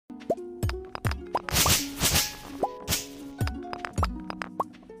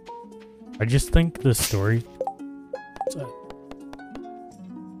I just think the story...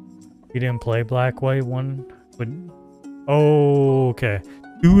 You didn't play Black White 1? But... Oh, okay.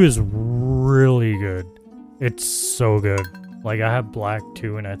 2 is really good. It's so good. Like, I have Black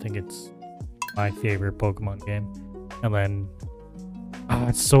 2 and I think it's my favorite Pokemon game. And then...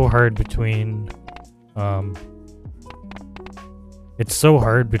 it's so hard between... It's so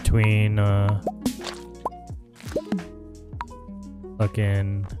hard between,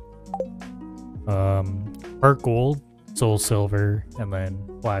 fucking, Heart Gold, Soul Silver, and then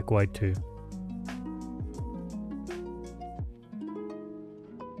Black White 2.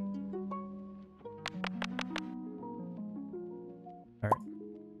 Alright.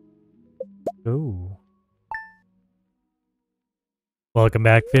 Ooh. Welcome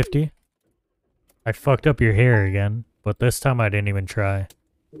back, 50. I fucked up your hair again, but this time I didn't even try.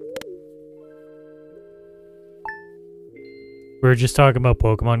 We were just talking about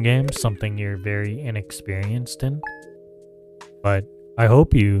Pokemon games, something you're very inexperienced in. But I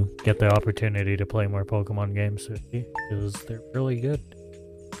hope you get the opportunity to play more Pokemon games, because they're really good.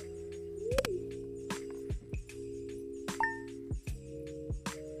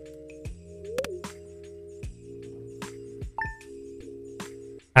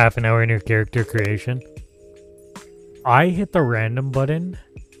 Half an hour in your character creation. I hit the random button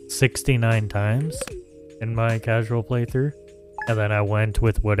 69 times in my casual playthrough, and then I went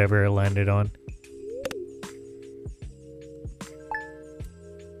with whatever it landed on.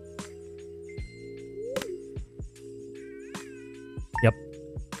 Yep,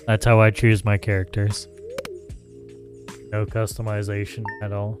 that's how I choose my characters. No customization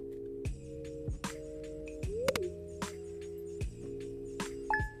at all.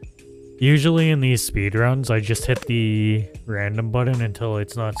 Usually in these speedruns, I just hit the random button until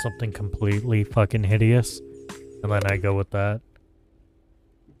it's not something completely fucking hideous. And then I go with that.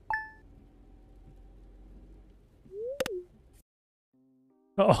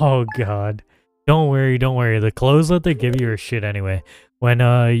 Oh god. Don't worry, don't worry. The clothes that they give you are shit anyway. When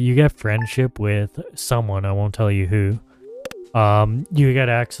you get friendship with someone, I won't tell you who, you get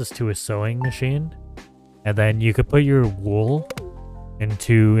access to a sewing machine. And then you could put your wool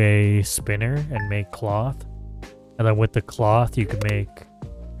into a spinner and make cloth, and then with the cloth you can make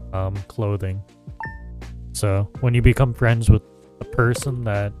clothing. So when you become friends with a person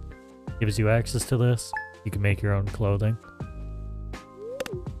that gives you access to this, you can make your own clothing,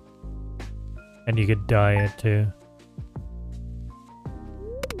 and you could dye it too.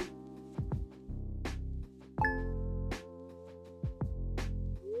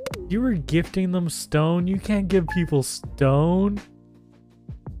 You were gifting them stone? You can't give people stone.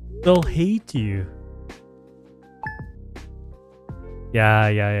 They'll hate you.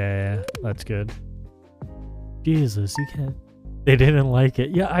 Yeah. That's good. Jesus, you can't. They didn't like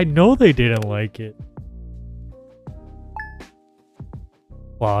it. Yeah, I know they didn't like it.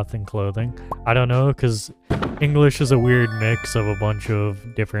 Cloth and clothing. I don't know, because English is a weird mix of a bunch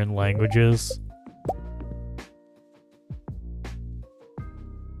of different languages.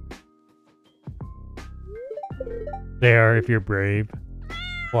 They are if you're brave.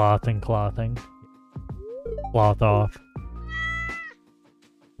 Cloth and clothing. Cloth off.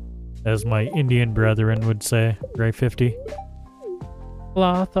 As my Indian brethren would say, right, 50?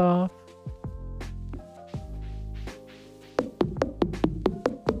 Cloth off.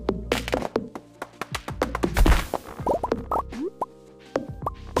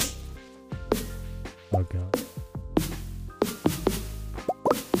 Oh god.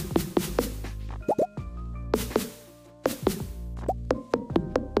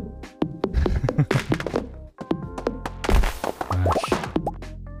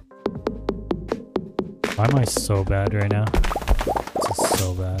 Why am I so bad right now? This is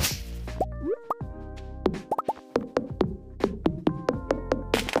so bad.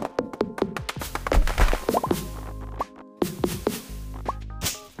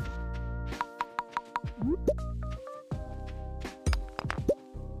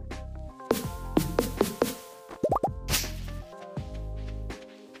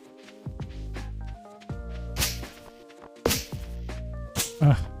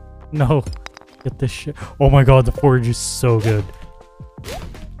 No. Get this shit. Oh my god, the forage is so good.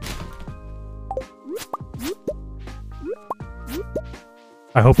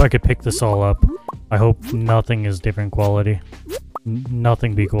 I hope I could pick this all up. I hope nothing is different quality.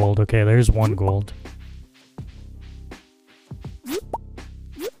 Nothing be gold. Okay, there's one gold.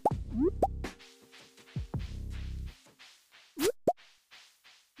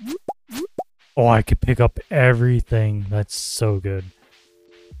 Oh, I could pick up everything. That's so good.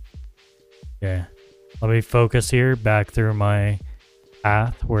 Yeah. Let me focus here, back through my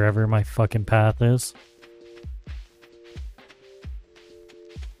path, wherever my fucking path is.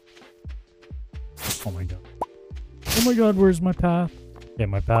 Oh my god. Oh my god, where's my path? Yeah,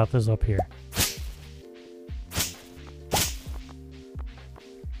 my path is up here.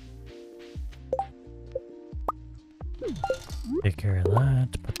 Take care of that.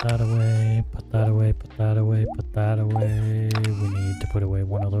 Put that away. Put that away. Put that away. Put that away. We need to put away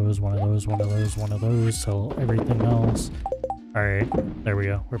one of those, one of those, one of those, one of those. Sell everything else. Alright, there we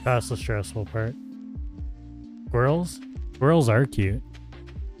go. We're past the stressful part. Squirrels? Squirrels are cute.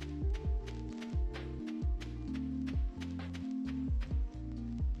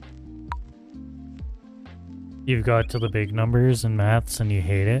 You've got to the big numbers in maths and you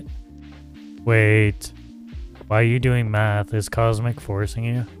hate it? Wait. Why are you doing math? Is Cosmic forcing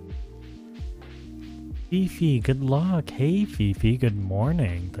you? Fifi, good luck. Hey Fifi, good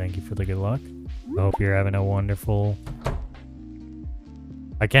morning. Thank you for the good luck. I hope you're having a wonderful...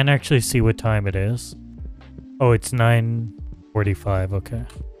 I can't actually see what time it is. Oh, it's 9:45, okay.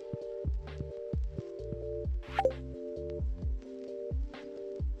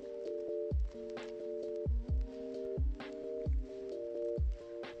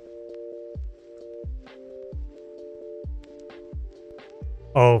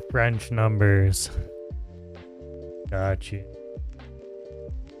 Oh, French numbers. Got you.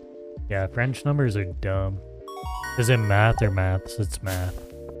 Yeah, French numbers are dumb. Is it math or maths? It's math.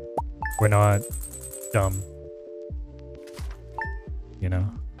 We're not dumb. You know?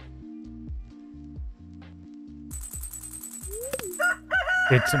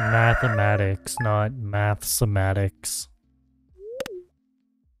 It's mathematics, not mathematics.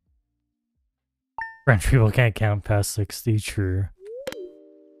 French people can't count past 60, true.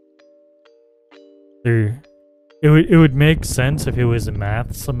 It would make sense if it was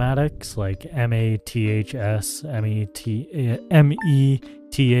mathematics, like M-A-T-H-S, M-E-T-A.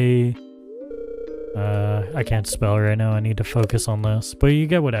 I can't spell right now, I need to focus on this. But you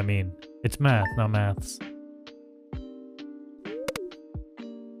get what I mean. It's math, not maths.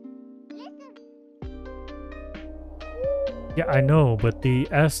 Yeah, I know, but the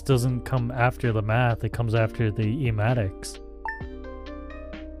S doesn't come after the math, it comes after the ematics.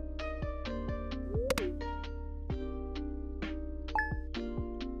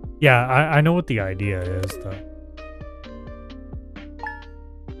 Yeah, I know what the idea is, though.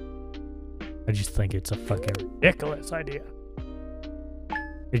 I just think it's a fucking ridiculous idea.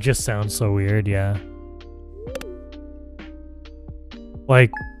 It just sounds so weird, yeah.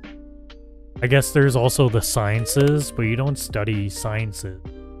 Like, I guess there's also the sciences, but you don't study sciences.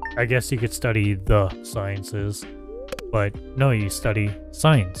 I guess you could study the sciences, but no, you study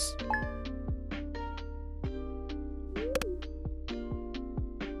science.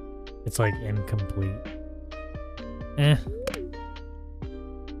 It's like incomplete. Eh.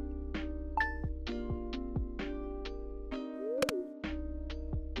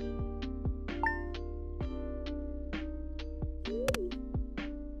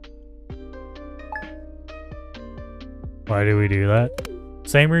 Why do we do that?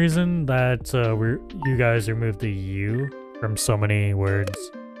 Same reason that you guys removed the U from so many words.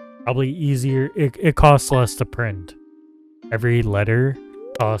 Probably easier. It costs less to print. Every letter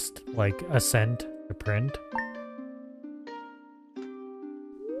cost like a cent to print.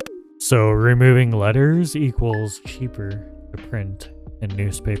 So removing letters equals cheaper to print in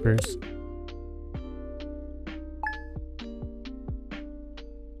newspapers.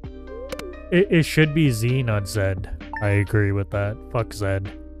 It should be Z, not Z. I agree with that. Fuck Z.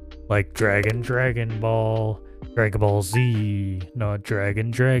 Like Dragon Ball, Dragon Ball Z, not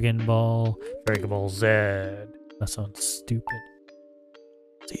Dragon Ball, Dragon Ball Z. That sounds stupid.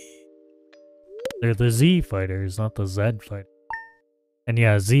 Z. They're the Z fighters, not the Z fighters. And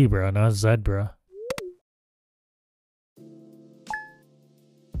yeah, zebra, not zebra.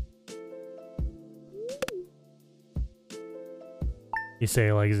 You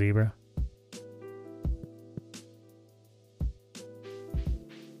say like zebra?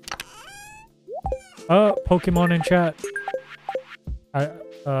 Pokemon in chat.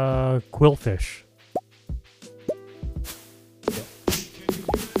 Quillfish.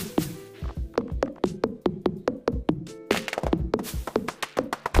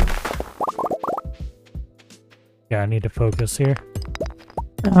 Yeah, I need to focus here.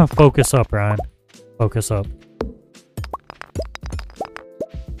 Focus up, Ryan. Focus up.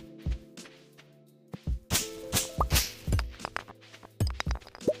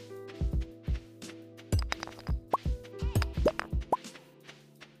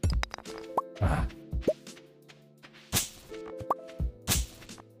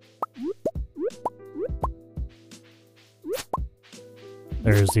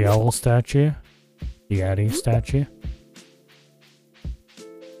 There's the owl statue. The Addy statue.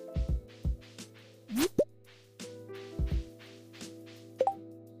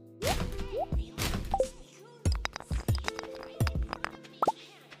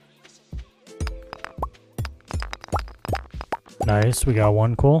 Nice, we got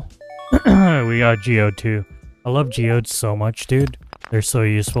one coal. We got geode too. I love geodes so much, dude. They're so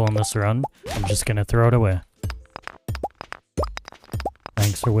useful in this run. I'm just gonna throw it away.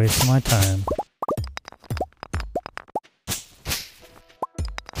 Thanks for wasting my time.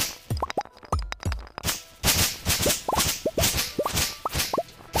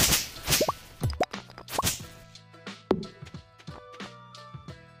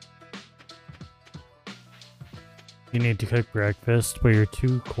 You need to cook breakfast, but you're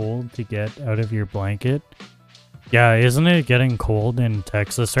too cold to get out of your blanket. Yeah, isn't it getting cold in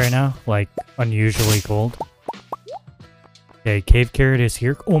Texas right now? Like, unusually cold. Okay, cave carrot is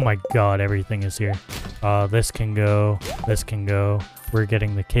here. Oh my god, everything is here. This can go. This can go. We're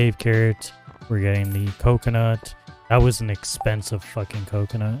getting the cave carrot. We're getting the coconut. That was an expensive fucking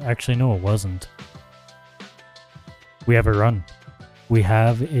coconut. Actually, no, it wasn't. We have a run. We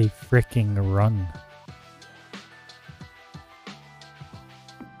have a freaking run.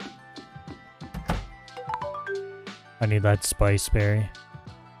 I need that spice berry.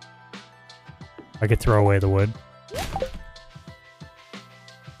 I could throw away the wood.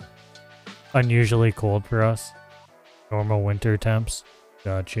 Unusually cold for us. Normal winter temps.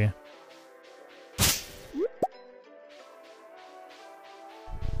 Gotcha.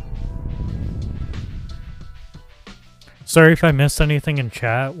 Sorry if I missed anything in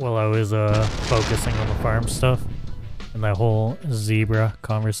chat while I was focusing on the farm stuff and that whole zebra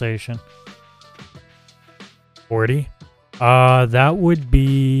conversation. 40? That would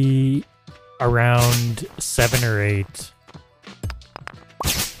be around 7 or 8.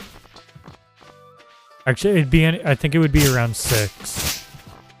 Actually, it'd be, I think it would be around 6.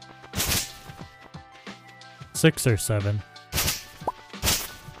 6 or 7.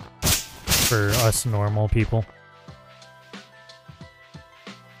 For us normal people.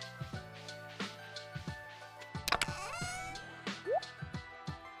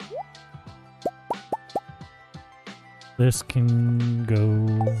 This can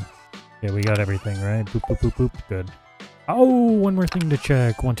go... Yeah, we got everything, right? Boop, boop, boop, boop. Good. Oh, one more thing to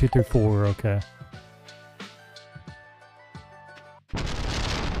check. 1, 2, 3, 4. Okay.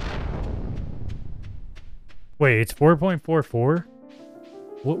 Wait, it's 4.44?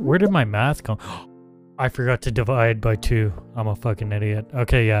 Where did my math come? I forgot to divide by 2. I'm a fucking idiot.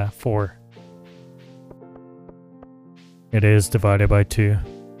 Okay, yeah, 4. It is divided by 2.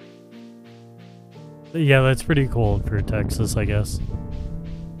 Yeah, that's pretty cold for Texas, I guess.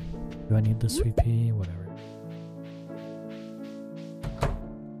 Do I need the sweet pea? Whatever.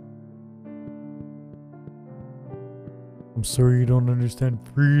 I'm sorry you don't understand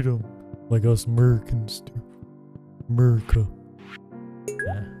freedom like us Americans do. America.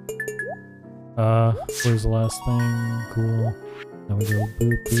 Yeah. Where's the last thing? Cool. Now we go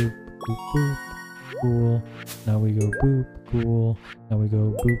boop, boop, boop, boop. Cool. Now we go boop, cool. Now we go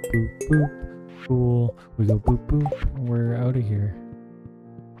boop, boop, boop. Cool. We go boop boop. We're out of here.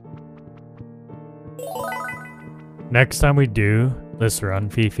 Next time we do this run,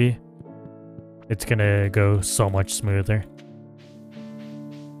 Fifi, it's gonna go so much smoother.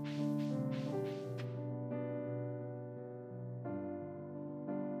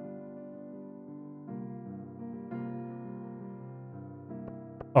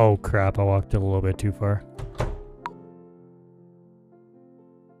 Oh crap, I walked a little bit too far.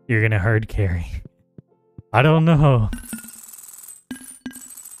 You're gonna hard carry. I don't know.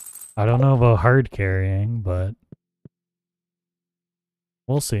 I don't know about hard carrying, but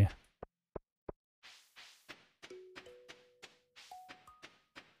we'll see.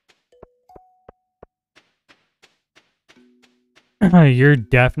 You're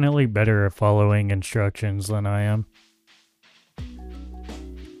definitely better at following instructions than I am.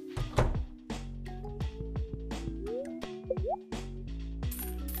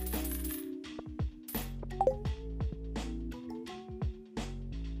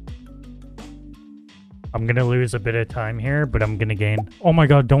 I'm gonna lose a bit of time here, but I'm gonna gain. Oh my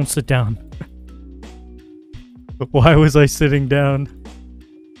god, don't sit down. Why was I sitting down?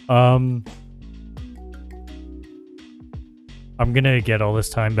 I'm gonna get all this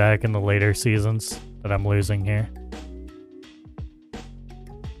time back in the later seasons that I'm losing here.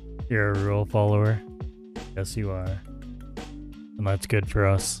 You're a rule follower. Yes, you are. And that's good for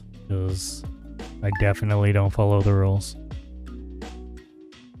us, because I definitely don't follow the rules.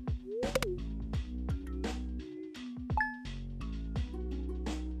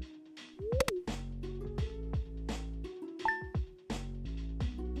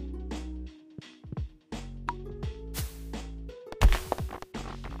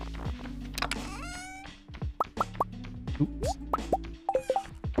 Oops.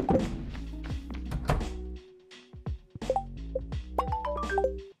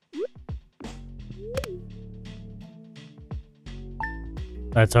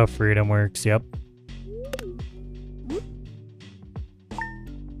 That's how freedom works, yep.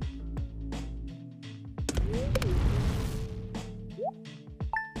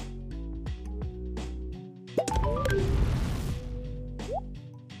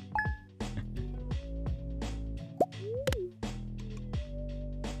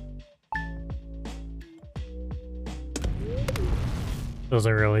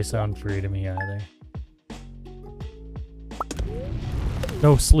 Doesn't really sound free to me either.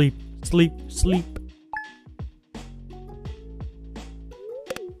 No, sleep, sleep, sleep.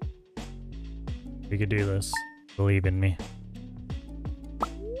 We could do this. Believe in me.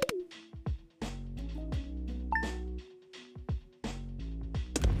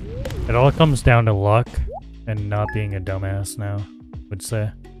 It all comes down to luck and not being a dumbass now, I would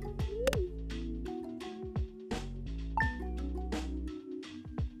say.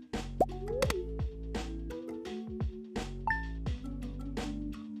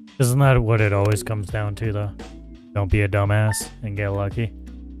 Isn't that what it always comes down to, though? Don't be a dumbass and get lucky.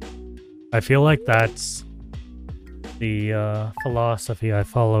 I feel like that's the philosophy I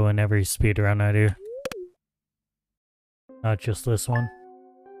follow in every speedrun I do. Not just this one.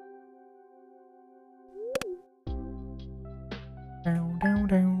 Down, down,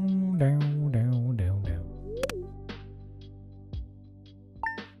 down, down, down, down,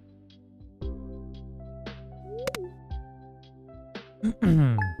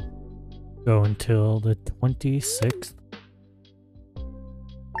 down. Go until the 26th.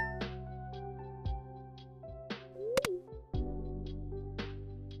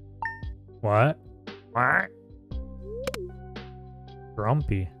 What? What?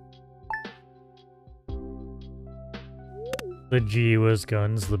 Grumpy. The G was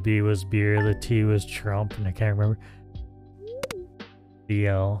guns, the B was beer, the T was Trump, and I can't remember. The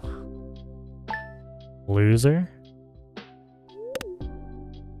L. Loser?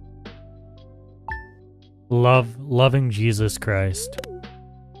 Loving Jesus Christ.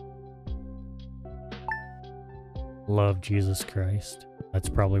 Love Jesus Christ. That's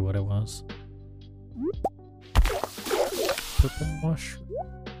probably what it was. Purple mushroom.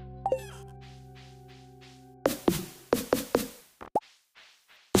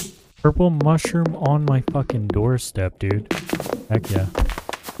 Purple mushroom on my fucking doorstep, dude. Heck yeah.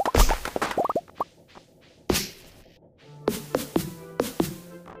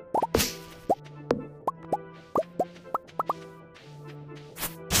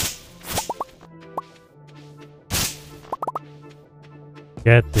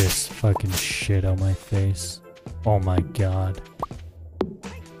 Get this fucking shit on my face. Oh my god.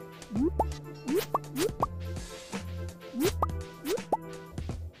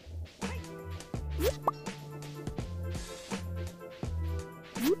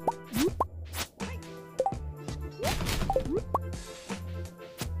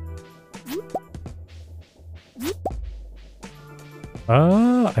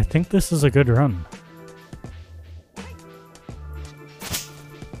 I think this is a good run.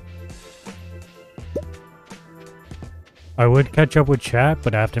 I would catch up with chat,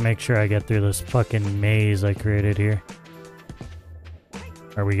 but I have to make sure I get through this fucking maze I created here.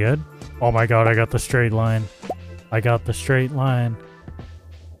 Are we good? Oh my god, I got the straight line. I got the straight line.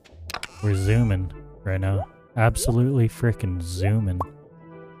 We're zooming right now. Absolutely freaking zooming.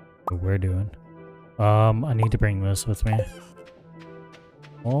 What we're doing. I need to bring this with me.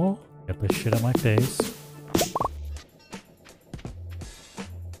 Oh, get this shit on my face.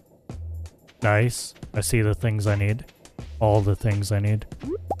 Nice. I see the things I need. All the things I need.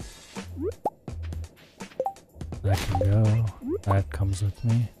 That can go. That comes with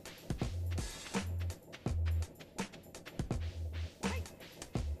me.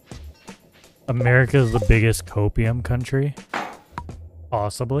 America is the biggest copium country.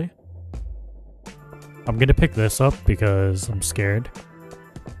 Possibly. I'm gonna pick this up because I'm scared.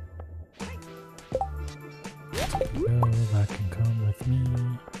 That can come with me.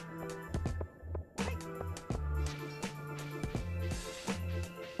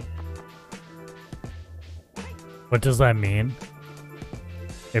 What does that mean?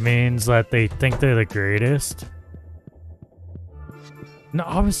 It means that they think they're the greatest. No,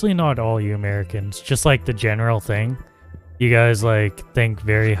 obviously not all you Americans. Just like the general thing. You guys like think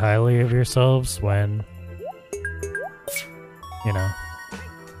very highly of yourselves when, you know,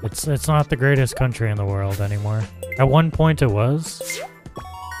 it's not the greatest country in the world anymore. At one point it was.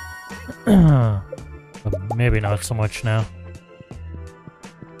 But maybe not so much now.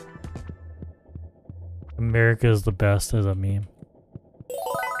 America is the best as a meme.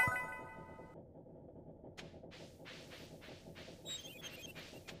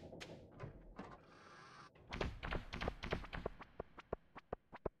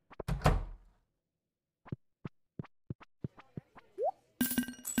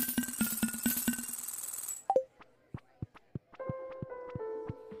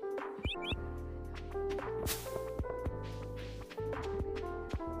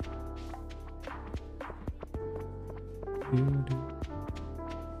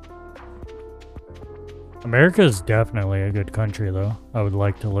 America is definitely a good country, though. I would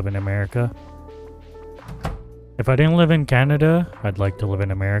like to live in America. If I didn't live in Canada, I'd like to live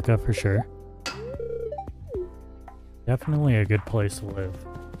in America for sure. Definitely a good place to live.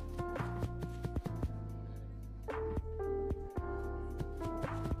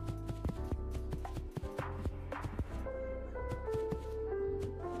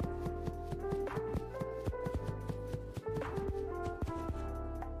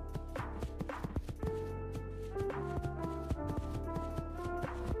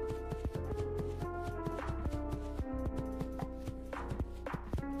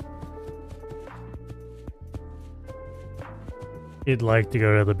 You'd like to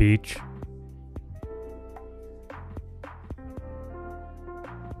go to the beach.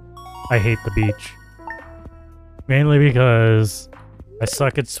 I hate the beach. Mainly because I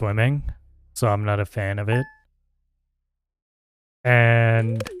suck at swimming, so I'm not a fan of it.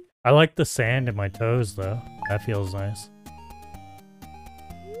 And I like the sand in my toes, though. That feels nice.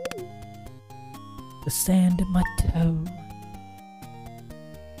 The sand in my toe.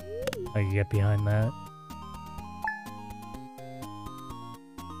 I can get behind that.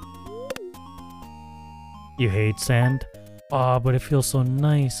 You hate sand? Aw, but it feels so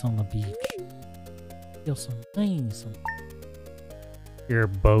nice on the beach. It feels so nice. You're a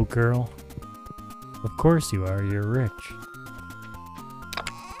boat girl? Of course you are, you're rich.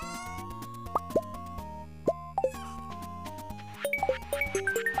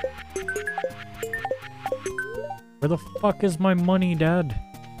 Where the fuck is my money, Dad?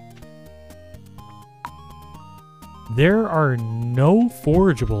 There are no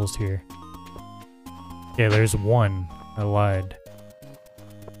forageables here. Yeah, there's one. I lied.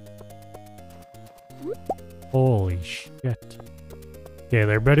 Holy shit. Yeah,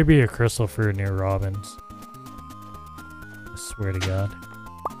 there better be a crystal fruit near Robin's. I swear to God.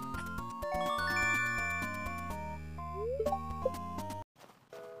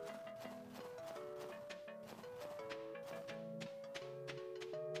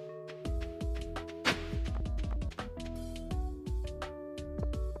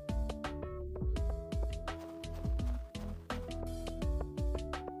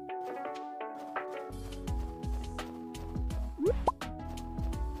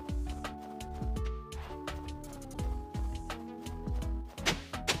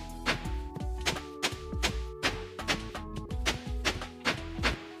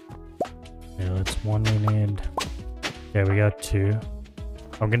 One we need. Yeah, we got two.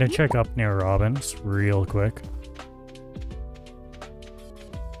 I'm gonna check up near Robin's real quick.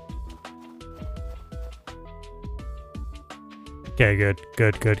 Okay,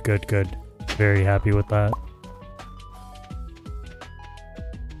 good. Very happy with that.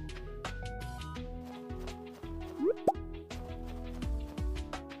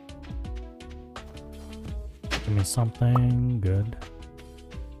 Give me something good.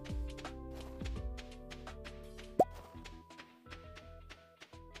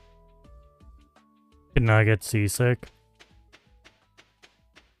 Did not get seasick.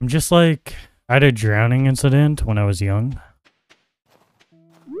 I'm just like, I had a drowning incident when I was young.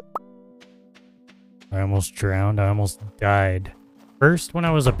 I almost drowned. I almost died. First, when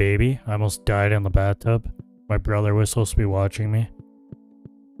I was a baby, I almost died in the bathtub. My brother was supposed to be watching me,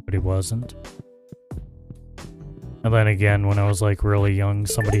 but he wasn't. And then again, when I was like really young,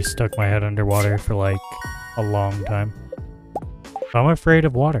 somebody stuck my head underwater for like a long time. I'm afraid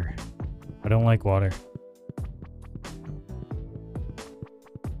of water. I don't like water.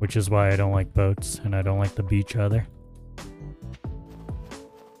 Which is why I don't like boats, and I don't like the beach either.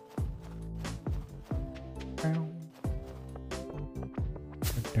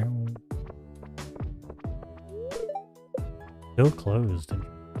 Still closed.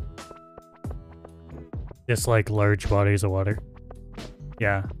 Just like large bodies of water.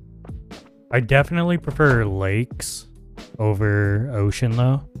 Yeah. I definitely prefer lakes over ocean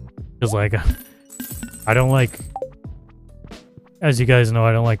though. Because like, I don't like, as you guys know,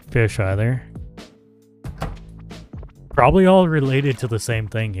 I don't like fish either. Probably all related to the same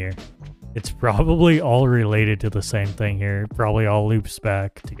thing here. It's probably all related to the same thing here. It probably all loops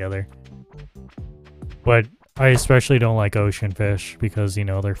back together. But I especially don't like ocean fish because, you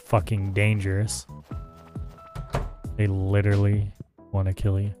know, they're fucking dangerous. They literally want to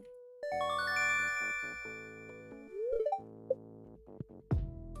kill you.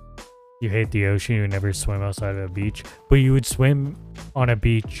 You hate the ocean, you would never swim outside of a beach. But you would swim on a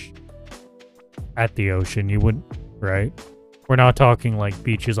beach at the ocean, you wouldn't, right? We're not talking like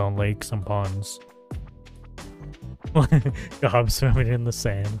beaches on lakes and ponds. I'm swimming in the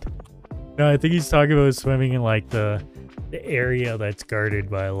sand. No, I think he's talking about swimming in like the area that's guarded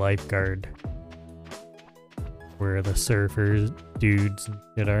by a lifeguard. Where the surfers, dudes and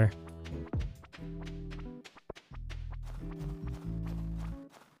shit are.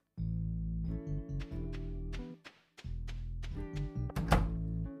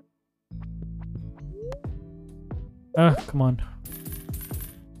 Come on.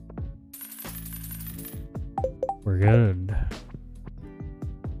 We're good.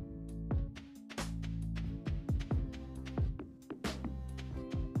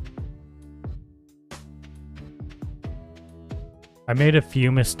 I made a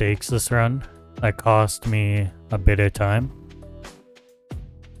few mistakes this run that cost me a bit of time.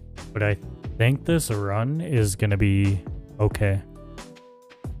 But I think this run is gonna be okay.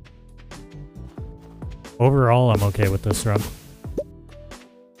 Overall, I'm okay with this run.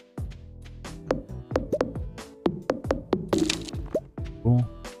 Cool.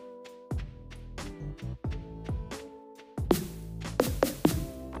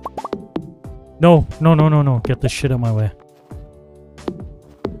 No, no, no, no, no. Get this shit out of my way.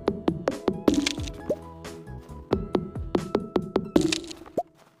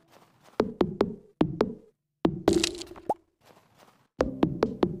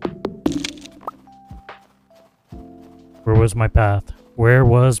 Where was my path? Where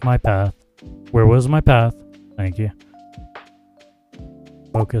was my path? Where was my path? Thank you.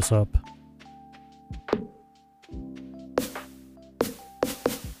 Focus up.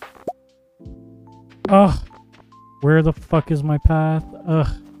 Ugh. Where the fuck is my path? Ugh.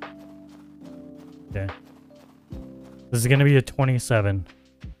 Okay. This is gonna be a 27.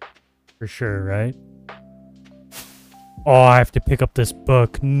 For sure, right? Oh, I have to pick up this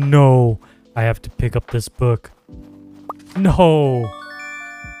book. No. I have to pick up this book. No.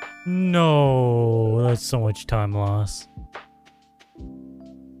 No. That's so much time loss.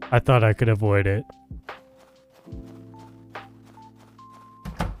 I thought I could avoid it.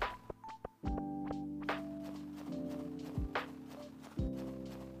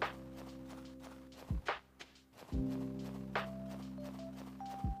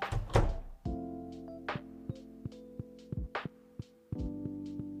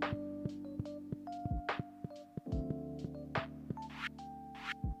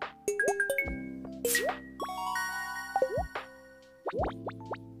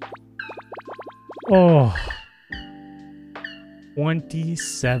 Oh,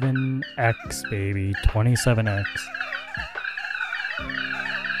 27x, baby. 27x.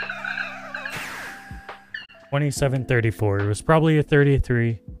 2734. It was probably a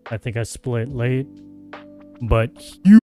 33. I think I split late. But